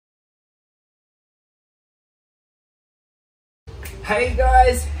Hey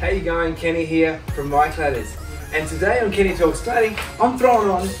guys, how you going? Kenny here from MyCladders. And today on Kenny Talks Cladding, I'm throwing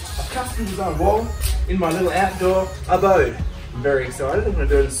on a custom design wall in my little outdoor abode. I'm very excited. I'm going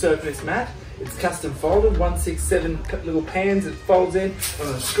to do it in Surfmist mat. It's custom folded, 1/6/7 little pans it folds in. I'm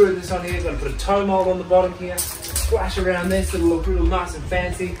going to screw this on here. I'm going to put a toe mold on the bottom here, splash around this, it'll look real nice and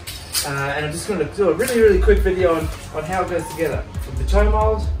fancy. And I'm just going to do a really quick video on how it goes together. With the toe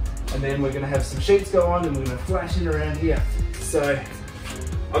mold, and then we're going to have some sheets go on and we're going to flash in around here. So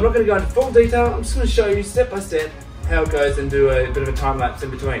I'm not going to go into full detail, I'm just going to show you step by step how it goes and do a bit of a time lapse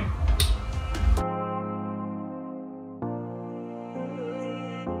in between.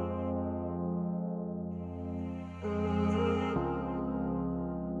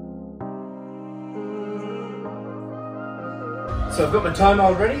 So I've got my toe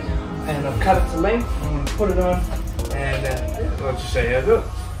mold ready and I've cut it to length. I'm going to put it on and I'll just show you how to do it.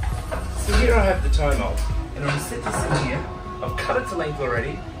 So here I have the toe mold and I'm going to sit this in here. I've cut it to length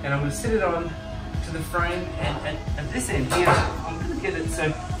already and I'm going to sit it on to the frame, and at this end here I'm going to get it so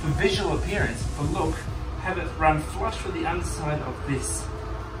for visual appearance, for look, have it run flush with the underside of this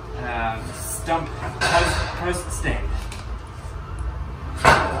stump post stand.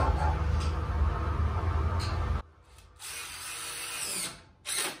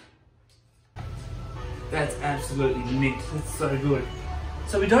 That's absolutely mint, that's so good.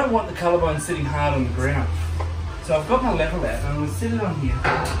 So we don't want the colorbond sitting hard on the ground. So I've got my level out and I'm going to sit it on here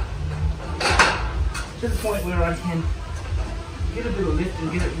to the point where I can get a bit of lift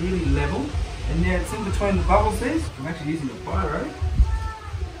and get it really level. And now it's in between the bubbles there. I'm actually using a biro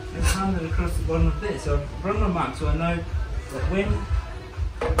and run it across the bottom of there. So I've run my mark so I know that when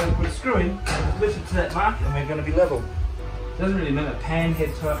I'm going to put a screw in, I'll lift it to that mark and we're going to be level. It doesn't really matter, pan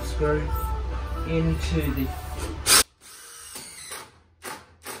head type screw into the,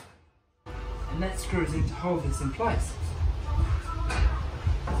 and that screws in to hold this in place.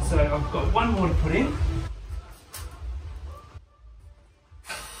 So I've got one more to put in.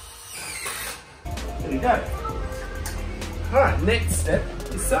 There we go. Alright, next step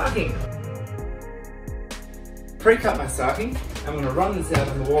is sarking. Pre-cut my sarking. I'm going to run this out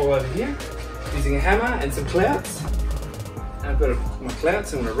on the wall over here using a hammer and some clouts. And I've got my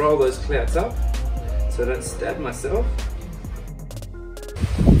clouts, I'm going to roll those clouts up so I don't stab myself.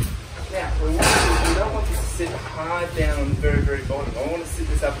 Now, we don't want this to sit hard down on the very bottom. I want to sit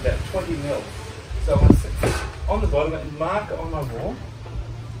this up about 20 mil. So I want to sit on the bottom and mark on my wall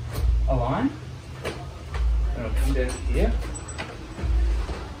a line. And I'll come down here,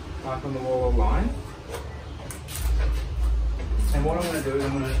 mark on the wall a line. And what I'm going to do is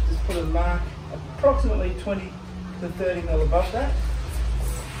I'm going to just put a mark approximately 20 to 30 mil above that.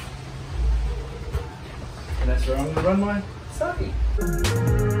 And that's where I'm going to run my sarking.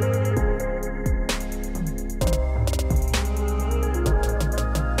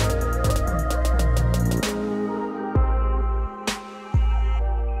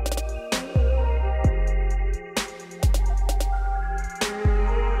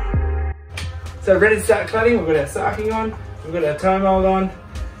 So ready to start cladding, we've got our sarking on, we've got our toe mold on,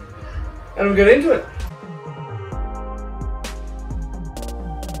 and we'll get into it.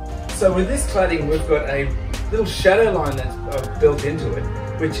 So with this cladding, we've got a little shadow line that's built into it,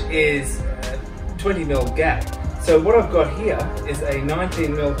 which is a 20 mil gap. So what I've got here is a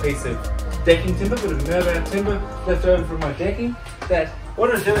 19 mil piece of decking timber, bit of Nerve timber left over from my decking. That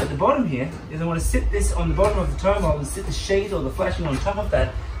what I do at the bottom here is I want to sit this on the bottom of the toe mold and sit the sheet or the flashing on top of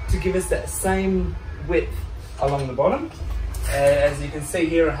that to give us that same width along the bottom. As you can see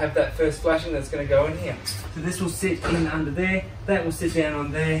here, I have that first flashing that's going to go in here. So this will sit in under there, that will sit down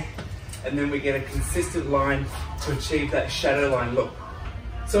on there, and then we get a consistent line to achieve that shadow line look.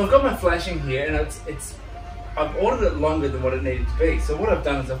 So I've got my flashing here, and I've ordered it longer than what it needed to be. So what I've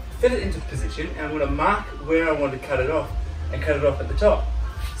done is I've fit it into position, and I'm going to mark where I want to cut it off, and cut it off at the top.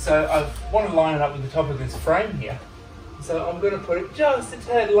 So I want to line it up with the top of this frame here. So I'm going to put it just a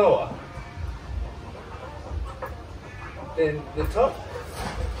tad lower than the top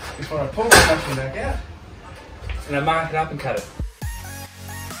before I pull the flashing back out, and I mark it up and cut it.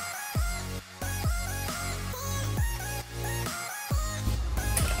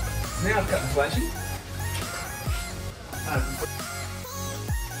 Now I've cut the flashing.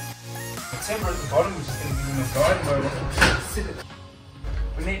 The timber at the bottom, which is going to give me my guide where I want to sit it.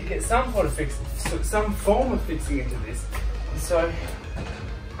 We need to get some form of fixing into this. And so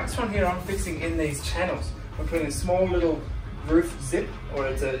this one here I'm fixing in these channels. I'm putting a small little roof zip, or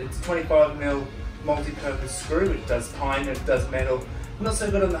it's a 25 mil multi-purpose screw. It does pine, it does metal, Not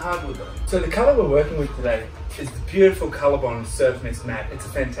so good on the hardwood though. So the colour we're working with today is the beautiful Colorbond Surfmist Matt. It's a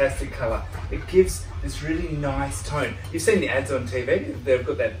fantastic colour. It gives this really nice tone. You've seen the ads on TV. They've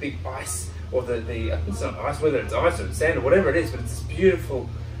got that big ice, or it's not ice, whether it's ice or sand or whatever it is, but it's this beautiful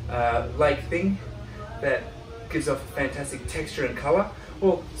lake thing that gives off a fantastic texture and colour.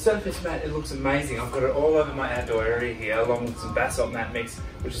 Well, Surfmist Matt, it looks amazing. I've got it all over my outdoor area here, along with some basalt matte mix,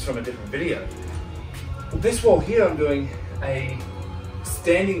 which is from a different video. Well, this wall here, I'm doing a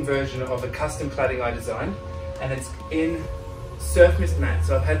standing version of a custom cladding I designed, and it's in Surfmist Matt.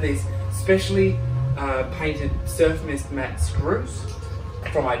 So I've had these specially painted Surfmist Matt screws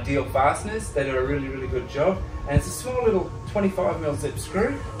from Ideal Fasteners. They do a really, really good job. And it's a small little 25mm zip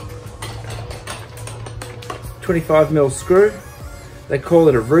screw. 25mm screw. They call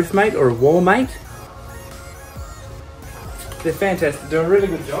it a roof mate or a wall mate. They're fantastic, do a really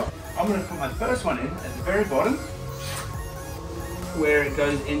good job. I'm going to put my first one in at the very bottom, where it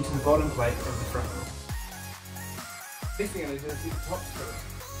goes into the bottom plate of the front. Next thing I'm going to do is do the top screw.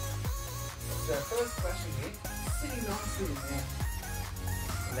 So first flashing here, sitting nicely in there.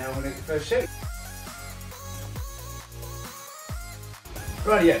 And now we'll get the first sheet.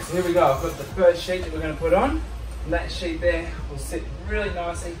 Right, yeah, so here we go. I've got the first sheet that we're going to put on. And that sheet there will sit really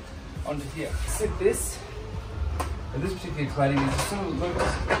nicely onto here. Sit this, and this particular cladding is sort of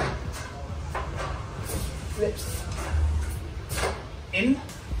loops, flips in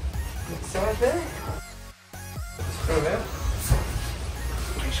the side there. Put the screw out.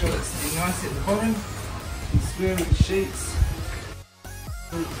 Make sure it's sitting nicely at the bottom. And square with the sheets.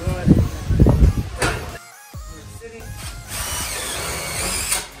 Right where it's sitting.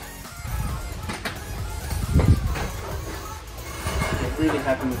 I'm really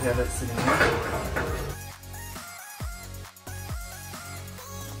happy with how that's sitting there.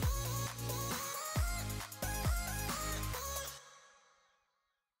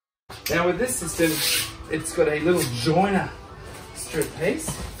 Now with this system, it's got a little joiner strip piece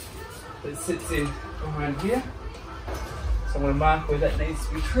that sits in behind here. So I'm going to mark where that needs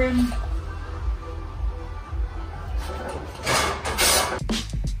to be trimmed.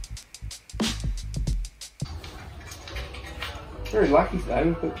 Very lucky today,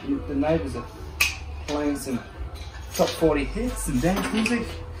 we've got the neighbours are playing some top 40 hits and dance music,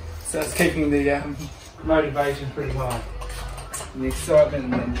 so it's keeping the motivation pretty high, and the excitement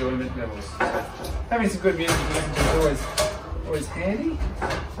and the enjoyment levels. So having some good music is always handy.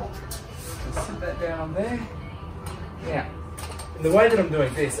 So sit that down there. Now, in the way that I'm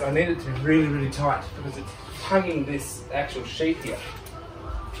doing this, I need it to be really, really tight because it's hugging this actual sheet here.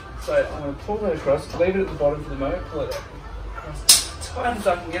 So I'm going to pull that across, leave it at the bottom for the moment, pull it out as tight as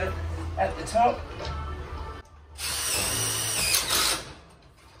I can get it at the top.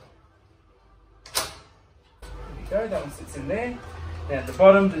 There we go, that one sits in there. Now at the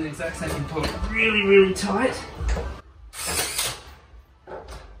bottom, do the exact same, you pull it really, really tight.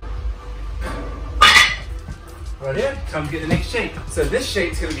 Right here, time to get the next sheet. So this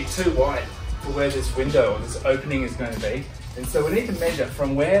sheet's going to be too wide for where this window or this opening is going to be. And so we need to measure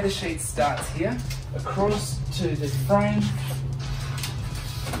from where the sheet starts here, across to this frame.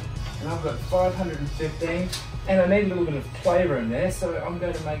 And I've got 515, and I need a little bit of playroom there, so I'm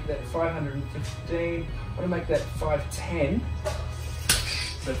going to make that 515, I'm going to make that 510.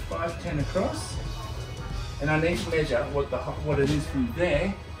 So 510 across. And I need to measure what it is from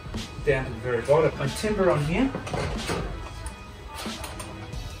there down to the very bottom. My timber on here.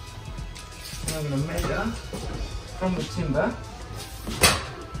 And I'm going to measure from the timber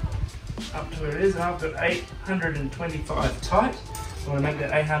up to where it is, and I've got 825 tight. I want to make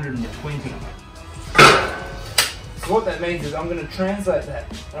that 820. So what that means is I'm going to translate that.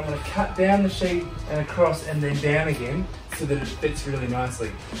 I'm going to cut down the sheet and across and then down again so that it fits really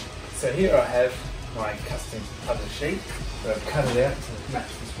nicely. So here I have my custom other sheet, but I've cut it out to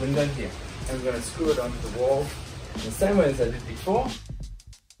match this window here. And I'm going to screw it onto the wall in the same way as I did before.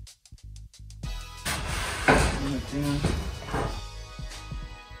 Bring it down.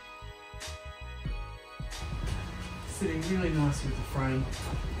 Sitting really nicely with the frame.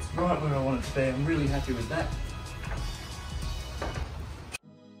 It's right where I want it to be. I'm really happy with that.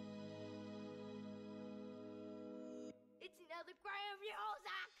 It's another cry of your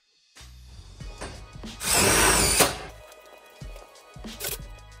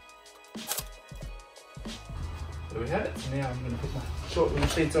There we have it. So now I'm going to put my short little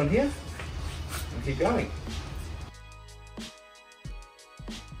sheets on here and keep going.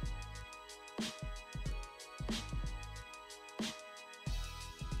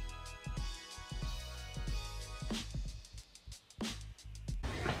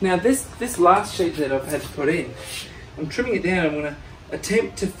 Now this last sheet that I've had to put in, I'm trimming it down. I'm going to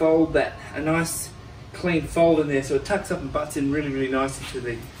attempt to fold that, a nice clean fold in there so it tucks up and butts in really, really nicely to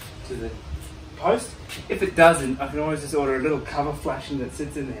the post. If it doesn't, I can always just order a little cover flashing that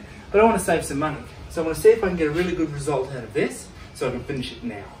sits in there. But I want to save some money. So I want to see if I can get a really good result out of this so I can finish it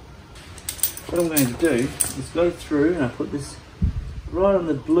now. What I'm going to do is go through and I put this right on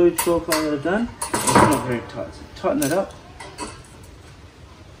the blue chalk line that I've done. It's not very tight, so tighten that up.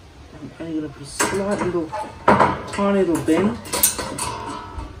 I'm only going to put a slight little, tiny little bend.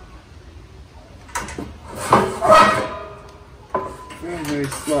 Very, very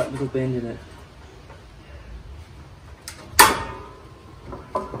slight little bend in it.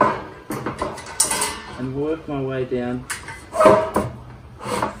 And work my way down,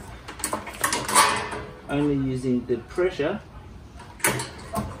 only using the pressure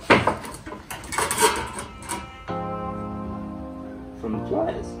from the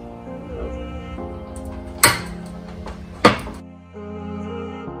pliers.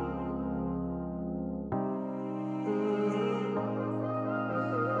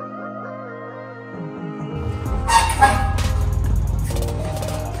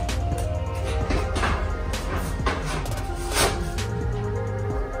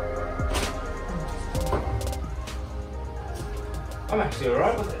 I'm actually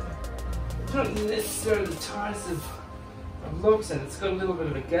alright with it. It's not necessarily the tightest of looks, and it's got a little bit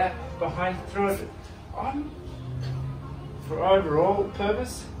of a gap behind through it. For overall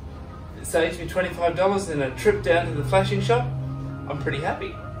purpose, it saves me $25 and a trip down to the flashing shop. I'm pretty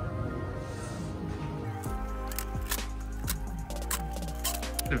happy.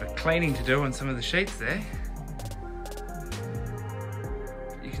 Bit of a cleaning to do on some of the sheets there.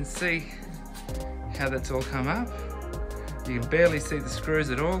 You can see how that's all come up. You can barely see the screws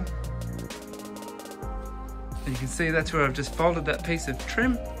at all. And you can see that's where I've just folded that piece of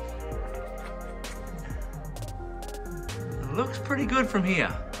trim. It looks pretty good from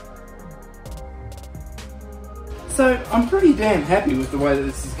here. So I'm pretty damn happy with the way that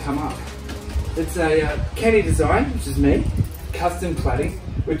this has come up. It's a Kenny design, which is me, custom cladding,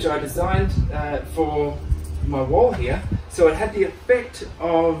 which I designed for my wall here. So it had the effect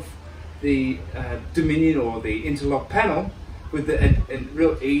of the Dominion or the interlock panel with the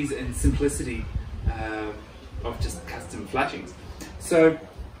real ease and simplicity of just custom flashings. So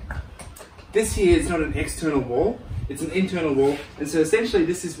this here is not an external wall, it's an internal wall, and so essentially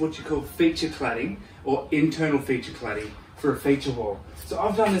this is what you call feature cladding or internal feature cladding for a feature wall. So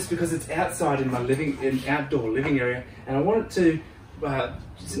I've done this because it's outside in my outdoor living area, and I want it to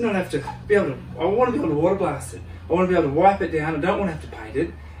just not have to be able to, I want to be able to water blast it. I want to be able to wipe it down, I don't want to have to paint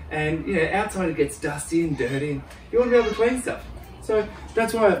it. And you know, outside it gets dusty and dirty, and you want to be able to clean stuff. So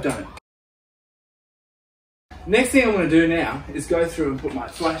that's why I've done it. Next thing I'm going to do now is go through and put my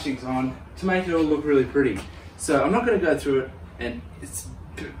flashings on to make it all look really pretty. So I'm not going to go through it and it's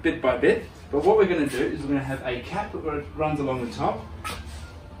bit by bit, but what we're going to do is we're going to have a cap that runs along the top,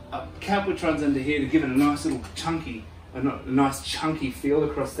 a cap which runs under here to give it a nice little chunky, a nice chunky feel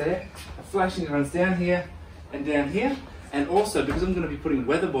across there, a flashing that runs down here and down here. And also, because I'm going to be putting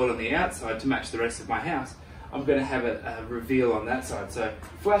weatherboard on the outside to match the rest of my house, I'm going to have a reveal on that side. So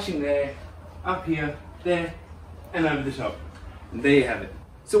flashing there, up here, there, and over the top. And there you have it.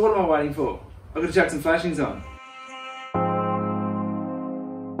 So what am I waiting for? I've got to chuck some flashings on.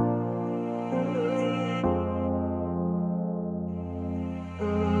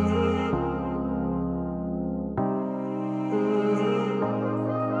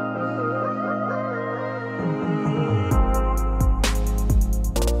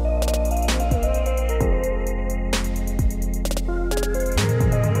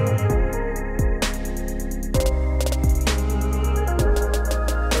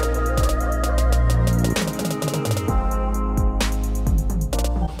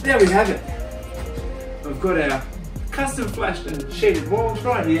 There we have it. We've got our custom flashed and sheeted walls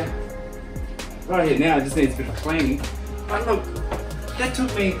right here. Right here now, it just needs a bit of cleaning. But look, that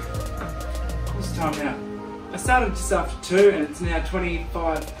took me, what's the time now? I started just after 2 and it's now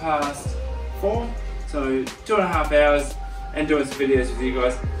 25 past 4. So 2.5 hours and doing some videos with you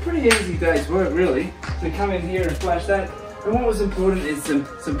guys. Pretty easy day's work really, to come in here and flash that. And what was important is some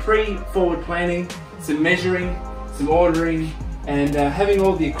pre-forward planning, some measuring, some ordering, and having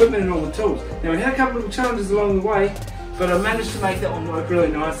all the equipment and all the tools. Now we had a couple of challenges along the way, but I managed to make that one work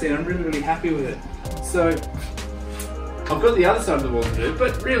really nicely and I'm really, really happy with it. So I've got the other side of the wall to do,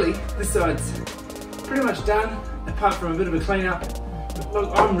 but really this side's pretty much done, apart from a bit of a clean up. But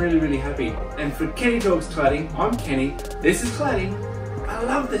look, I'm really, really happy. And for Kenny Talks Cladding, I'm Kenny, this is Cladding. I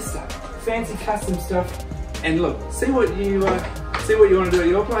love this stuff, fancy custom stuff. And look, see what you want to do at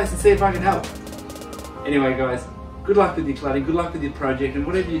your place and see if I can help. Anyway guys, good luck with your cladding, good luck with your project, and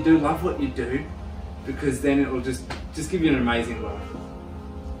whatever you do, love what you do, because then it will just give you an amazing life.